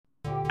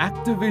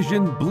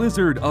Activision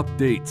Blizzard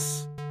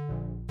updates.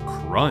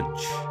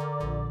 Crunch.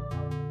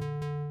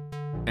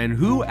 And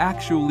who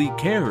actually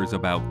cares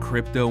about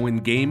crypto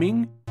and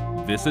gaming?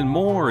 This and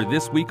more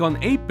this week on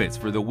 8-Bits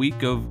for the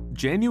week of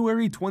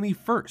January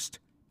 21st,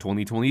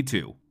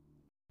 2022.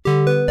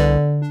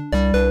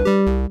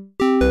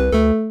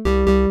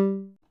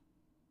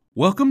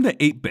 Welcome to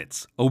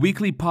 8-Bits, a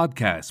weekly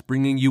podcast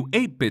bringing you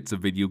 8 bits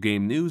of video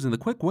game news and a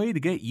quick way to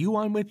get you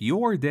on with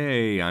your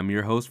day. I'm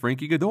your host,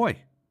 Frankie Godoy.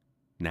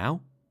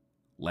 Now,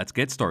 let's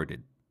get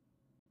started.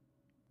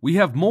 We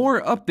have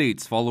more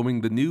updates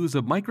following the news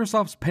of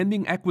Microsoft's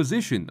pending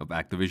acquisition of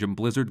Activision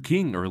Blizzard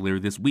King earlier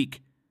this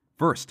week.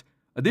 First,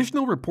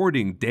 additional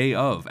reporting day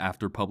of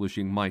after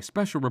publishing my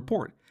special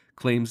report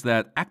claims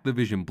that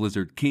Activision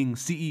Blizzard King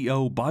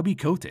CEO Bobby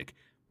Kotick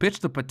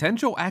pitched a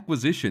potential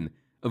acquisition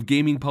of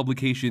gaming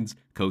publications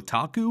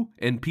Kotaku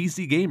and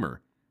PC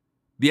Gamer.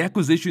 The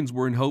acquisitions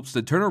were in hopes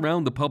to turn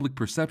around the public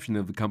perception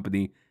of the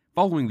company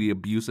following the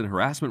abuse and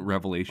harassment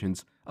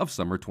revelations of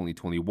summer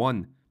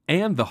 2021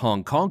 and the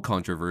Hong Kong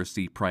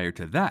controversy prior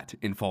to that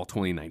in fall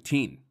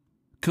 2019.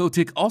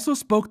 Kotick also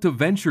spoke to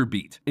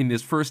VentureBeat in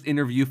his first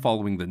interview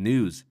following the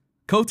news.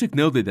 Kotick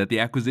noted that the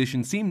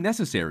acquisition seemed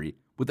necessary,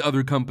 with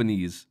other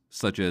companies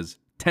such as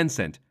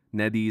Tencent,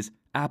 NetEase,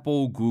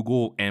 Apple,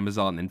 Google,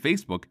 Amazon, and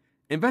Facebook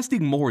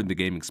investing more in the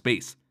gaming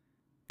space.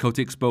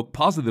 Kotick spoke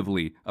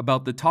positively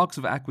about the talks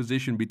of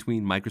acquisition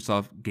between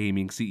Microsoft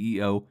Gaming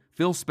CEO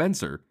Phil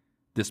Spencer,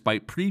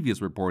 despite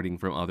previous reporting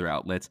from other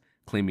outlets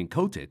claiming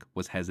Kotick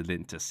was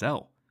hesitant to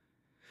sell.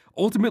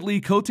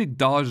 Ultimately, Kotick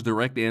dodged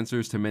direct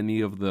answers to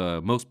many of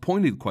the most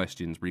pointed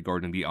questions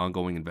regarding the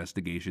ongoing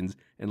investigations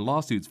and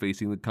lawsuits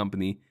facing the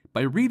company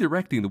by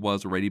redirecting to what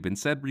has already been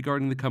said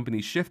regarding the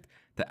company's shift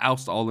to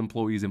oust all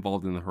employees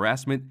involved in the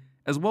harassment,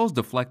 as well as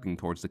deflecting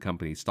towards the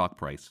company's stock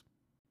price.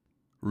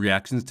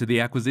 Reactions to the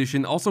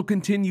acquisition also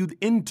continued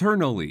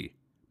internally.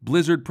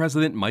 Blizzard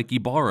president Mike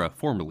Ibarra,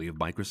 formerly of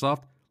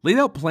Microsoft, laid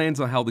out plans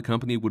on how the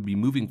company would be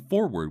moving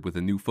forward with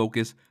a new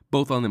focus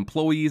both on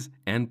employees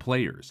and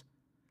players.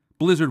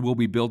 Blizzard will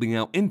be building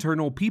out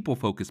internal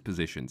people-focused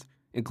positions,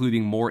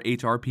 including more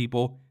HR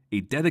people,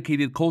 a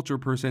dedicated culture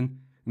person,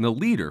 and a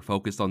leader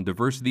focused on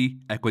diversity,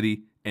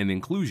 equity, and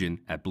inclusion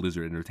at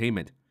Blizzard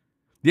Entertainment.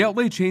 The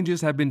outlay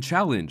changes have been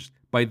challenged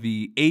by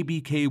the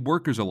ABK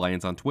Workers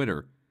Alliance on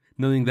Twitter,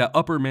 noting that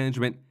upper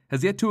management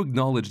has yet to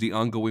acknowledge the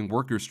ongoing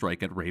workers'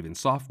 strike at Raven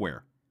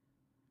Software.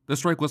 The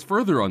strike was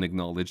further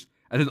unacknowledged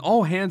at an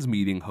all-hands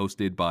meeting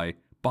hosted by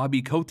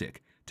Bobby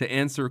Kotick to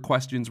answer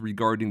questions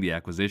regarding the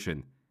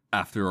acquisition.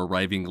 After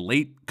arriving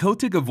late,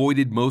 Kotick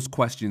avoided most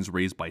questions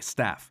raised by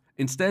staff,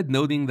 instead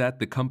noting that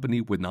the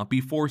company would not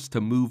be forced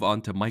to move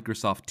on to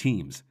Microsoft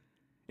Teams.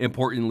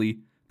 Importantly,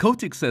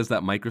 Kotick says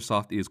that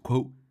Microsoft is,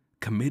 quote,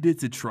 committed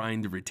to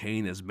trying to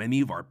retain as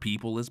many of our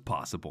people as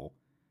possible,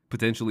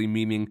 potentially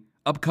meaning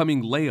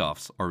upcoming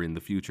layoffs are in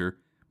the future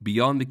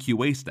beyond the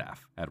QA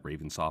staff at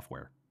Raven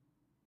Software.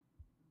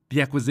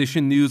 The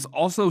acquisition news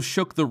also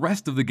shook the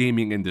rest of the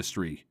gaming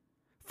industry.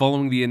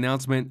 Following the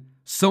announcement,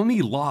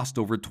 Sony lost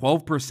over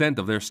 12%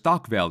 of their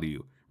stock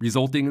value,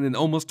 resulting in an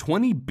almost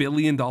 $20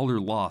 billion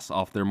loss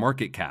off their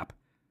market cap.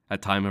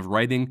 At time of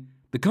writing,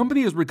 the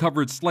company has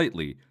recovered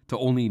slightly to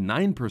only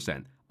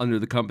 9% under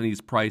the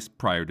company's price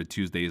prior to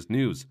Tuesday's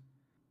news.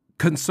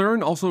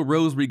 Concern also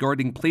rose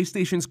regarding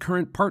PlayStation's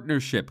current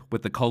partnership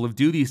with the Call of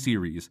Duty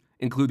series,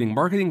 including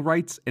marketing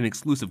rights and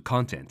exclusive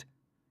content.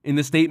 In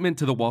a statement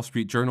to the Wall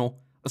Street Journal,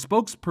 a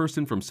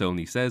spokesperson from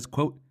Sony says,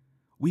 quote,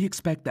 we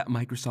expect that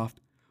Microsoft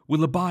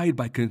will abide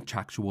by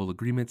contractual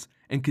agreements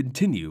and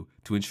continue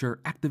to ensure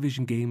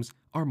Activision games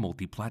are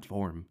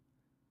multi-platform.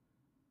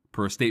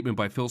 Per a statement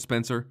by Phil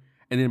Spencer,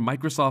 and in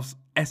Microsoft's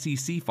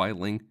SEC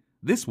filing,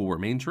 this will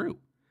remain true.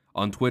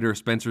 On Twitter,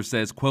 Spencer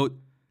says, quote,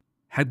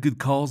 had good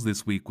calls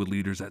this week with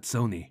leaders at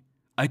Sony.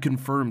 I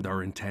confirmed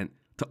our intent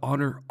to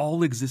honor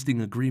all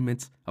existing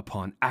agreements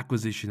upon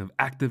acquisition of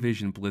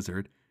Activision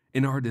Blizzard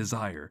and our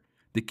desire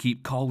to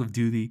keep Call of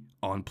Duty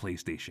on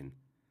PlayStation.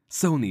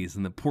 Sony is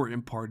an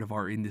important part of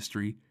our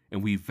industry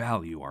and we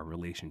value our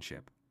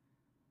relationship.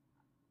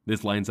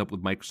 This lines up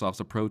with Microsoft's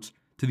approach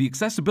to the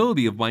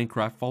accessibility of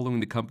Minecraft following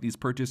the company's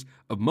purchase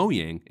of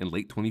Mojang in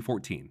late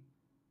 2014.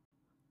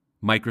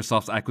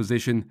 Microsoft's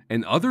acquisition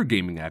and other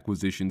gaming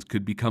acquisitions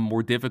could become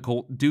more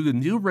difficult due to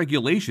new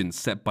regulations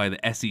set by the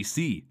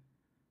SEC.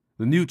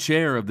 The new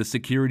chair of the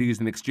Securities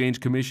and Exchange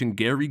Commission,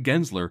 Gary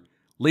Gensler,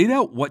 laid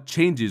out what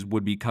changes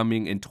would be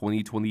coming in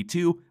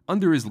 2022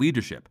 under his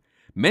leadership,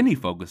 many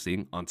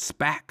focusing on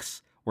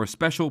SPACs, or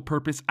Special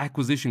Purpose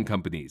Acquisition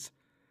Companies.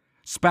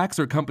 SPACs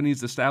are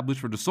companies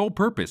established for the sole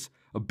purpose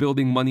of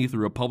building money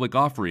through a public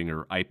offering,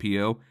 or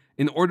IPO,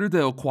 in order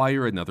to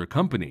acquire another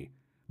company.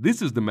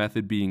 This is the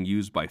method being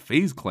used by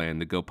FaZe Clan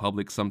to go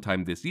public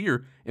sometime this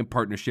year in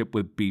partnership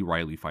with B.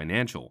 Riley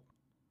Financial.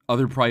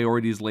 Other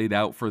priorities laid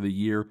out for the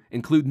year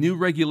include new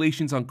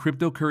regulations on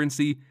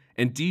cryptocurrency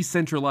and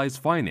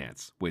decentralized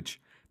finance,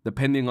 which,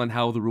 depending on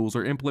how the rules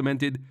are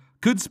implemented,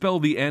 could spell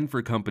the end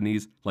for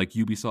companies like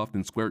Ubisoft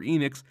and Square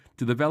Enix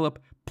to develop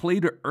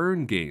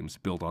play-to-earn games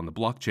built on the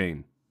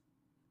blockchain.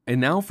 And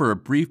now for a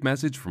brief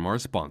message from our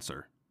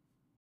sponsor.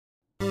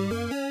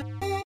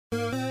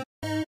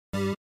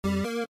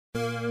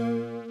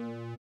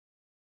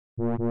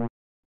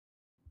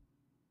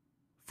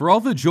 For all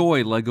the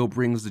joy LEGO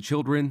brings to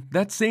children,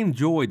 that same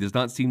joy does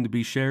not seem to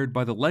be shared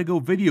by the LEGO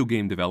video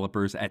game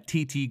developers at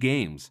TT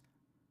Games.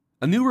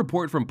 A new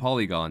report from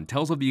Polygon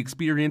tells of the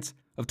experience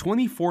of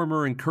 20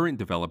 former and current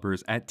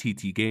developers at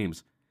TT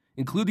Games,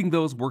 including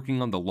those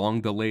working on the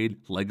long-delayed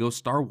LEGO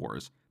Star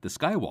Wars: The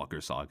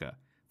Skywalker Saga,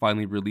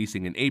 finally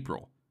releasing in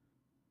April.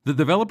 The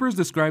developers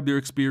describe their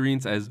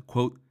experience as,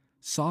 quote,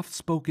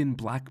 soft-spoken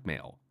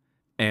blackmail,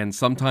 and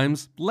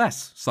sometimes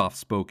less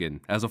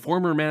soft-spoken, as a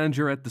former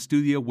manager at the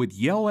studio would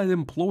yell at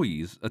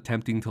employees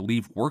attempting to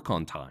leave work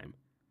on time.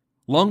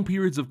 Long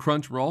periods of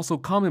crunch were also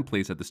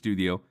commonplace at the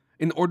studio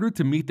in order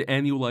to meet the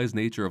annualized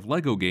nature of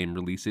LEGO game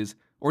releases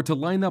or to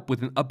line up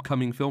with an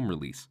upcoming film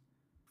release.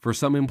 For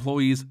some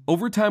employees,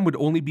 overtime would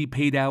only be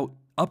paid out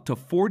up to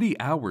 40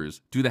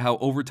 hours due to how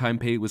overtime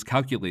pay was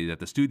calculated at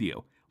the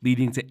studio,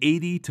 leading to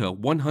 80 to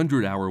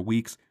 100-hour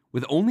weeks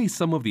with only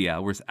some of the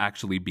hours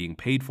actually being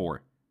paid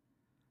for.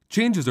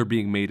 Changes are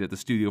being made at the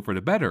studio for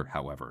the better,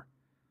 however.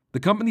 The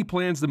company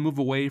plans to move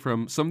away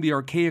from some of the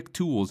archaic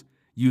tools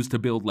used to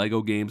build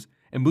LEGO games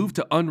and move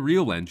to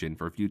Unreal Engine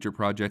for future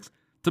projects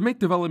to make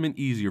development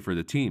easier for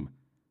the team.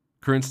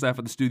 Current staff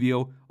at the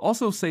studio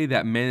also say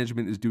that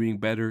management is doing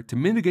better to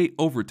mitigate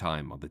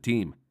overtime on the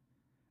team.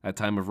 At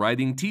time of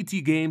writing,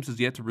 TT Games has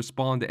yet to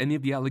respond to any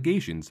of the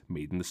allegations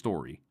made in the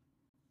story.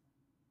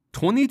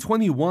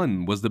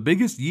 2021 was the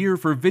biggest year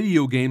for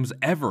video games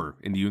ever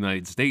in the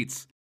United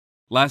States.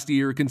 Last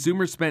year,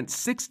 consumers spent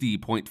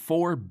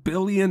 $60.4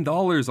 billion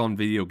on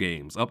video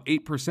games, up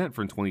 8%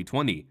 from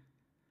 2020.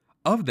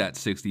 Of that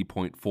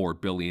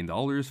 $60.4 billion,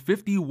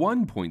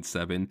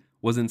 $51.7 billion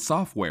was in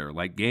software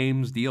like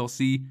games,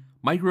 DLC,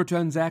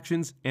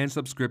 microtransactions, and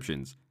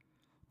subscriptions.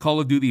 Call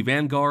of Duty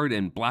Vanguard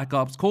and Black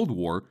Ops Cold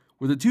War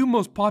were the two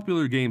most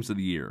popular games of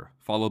the year,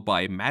 followed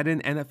by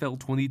Madden NFL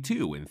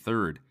 22 in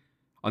third.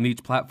 On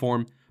each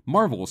platform,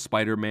 Marvel's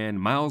Spider-Man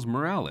Miles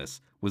Morales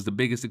was the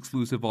biggest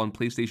exclusive on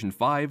PlayStation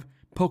 5,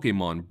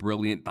 Pokémon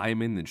Brilliant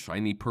Diamond and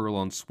Shiny Pearl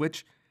on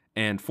Switch,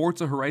 and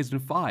Forza Horizon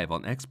 5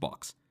 on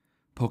Xbox.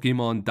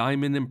 Pokémon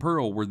Diamond and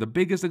Pearl were the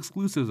biggest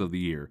exclusives of the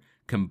year,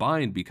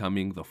 combined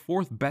becoming the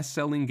fourth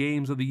best-selling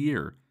games of the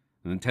year.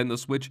 The Nintendo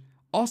Switch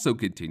also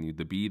continued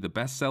to be the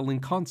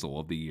best-selling console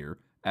of the year,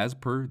 as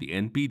per the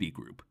NPD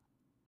Group.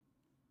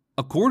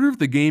 A quarter of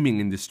the gaming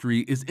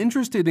industry is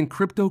interested in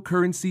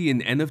cryptocurrency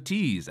and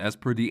NFTs, as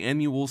per the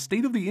annual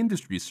State of the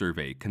Industry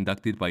survey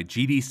conducted by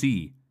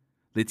GDC.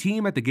 The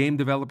team at the Game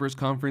Developers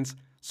Conference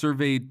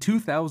surveyed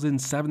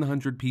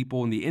 2,700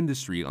 people in the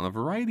industry on a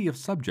variety of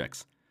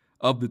subjects.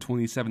 Of the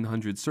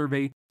 2,700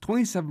 surveyed,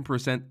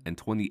 27% and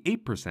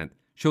 28%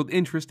 showed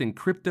interest in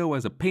crypto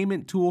as a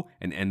payment tool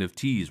and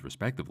NFTs,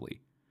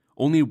 respectively.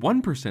 Only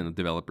 1% of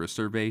developers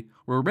surveyed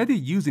were already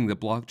using the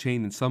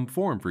blockchain in some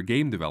form for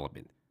game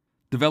development.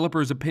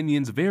 Developers'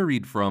 opinions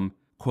varied from,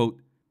 quote,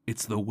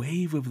 it's the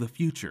wave of the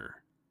future,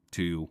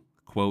 to,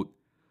 quote,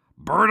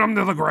 burn them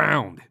to the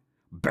ground,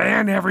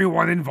 ban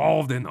everyone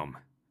involved in them.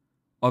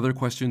 Other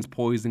questions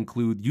posed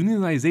include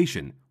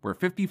unionization, where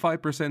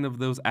 55% of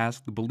those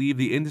asked believe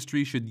the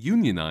industry should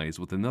unionize,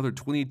 with another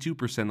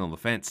 22% on the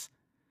fence.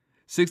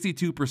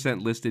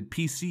 62% listed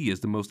PC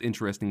as the most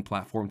interesting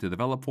platform to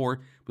develop for,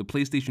 with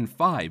PlayStation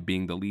 5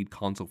 being the lead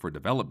console for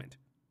development.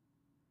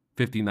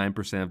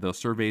 59% of those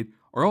surveyed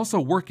are also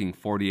working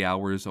 40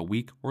 hours a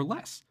week or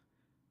less.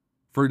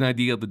 For an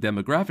idea of the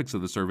demographics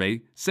of the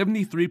survey,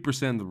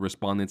 73% of the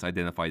respondents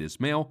identified as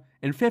male,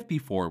 and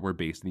 54% were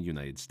based in the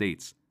United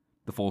States.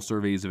 The full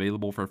survey is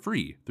available for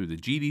free through the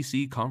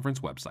GDC conference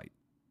website.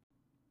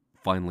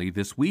 Finally,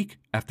 this week,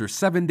 after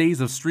 7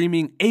 days of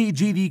streaming,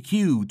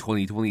 AGDQ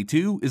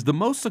 2022 is the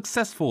most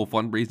successful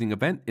fundraising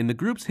event in the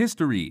group's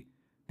history.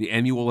 The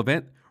annual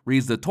event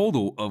raised a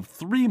total of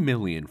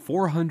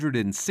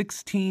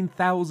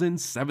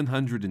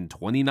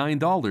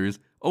 $3,416,729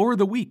 over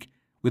the week,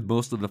 with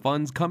most of the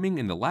funds coming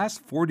in the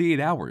last 48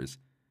 hours.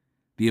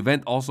 The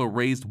event also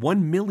raised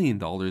 $1 million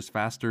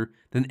faster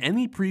than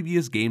any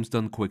previous Games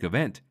Done Quick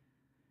event.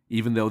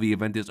 Even though the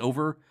event is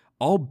over,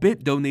 all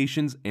bit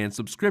donations and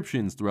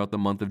subscriptions throughout the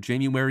month of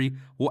January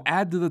will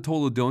add to the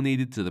total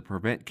donated to the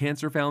Prevent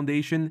Cancer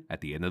Foundation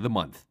at the end of the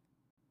month.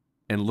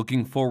 And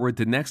looking forward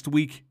to next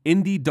week,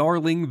 indie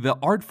darling The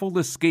Artful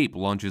Escape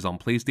launches on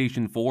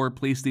PlayStation 4,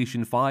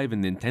 PlayStation 5,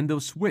 and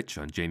Nintendo Switch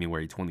on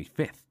January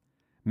 25th.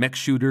 Mech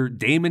shooter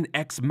Daemon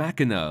X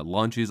Machina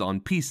launches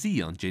on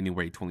PC on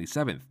January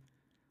 27th.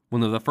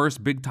 One of the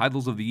first big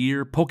titles of the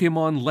year,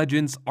 Pokémon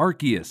Legends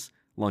Arceus,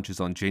 launches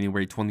on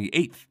January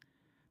 28th.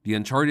 The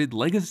Uncharted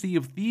Legacy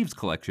of Thieves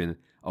collection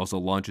also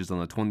launches on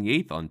the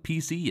 28th on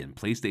PC and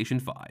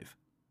PlayStation 5.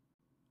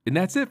 And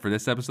that's it for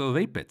this episode of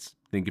 8-Bits.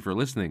 Thank you for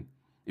listening.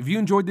 If you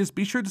enjoyed this,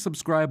 be sure to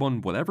subscribe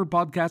on whatever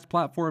podcast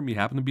platform you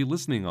happen to be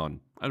listening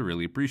on. I'd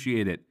really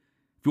appreciate it.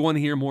 If you want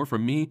to hear more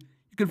from me,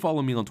 you can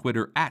follow me on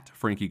Twitter at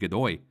Frankie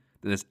Godoy.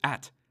 That is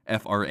at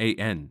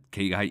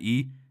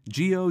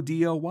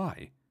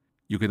FrankieGodoy.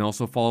 You can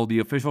also follow the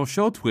official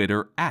show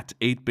Twitter at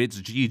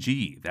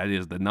 8bitsgg. That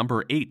is the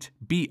number 8,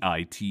 BITSGG.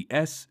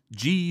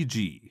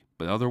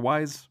 But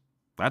otherwise,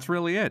 that's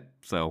really it.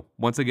 So,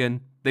 once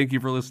again, thank you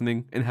for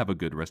listening and have a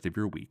good rest of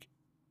your week.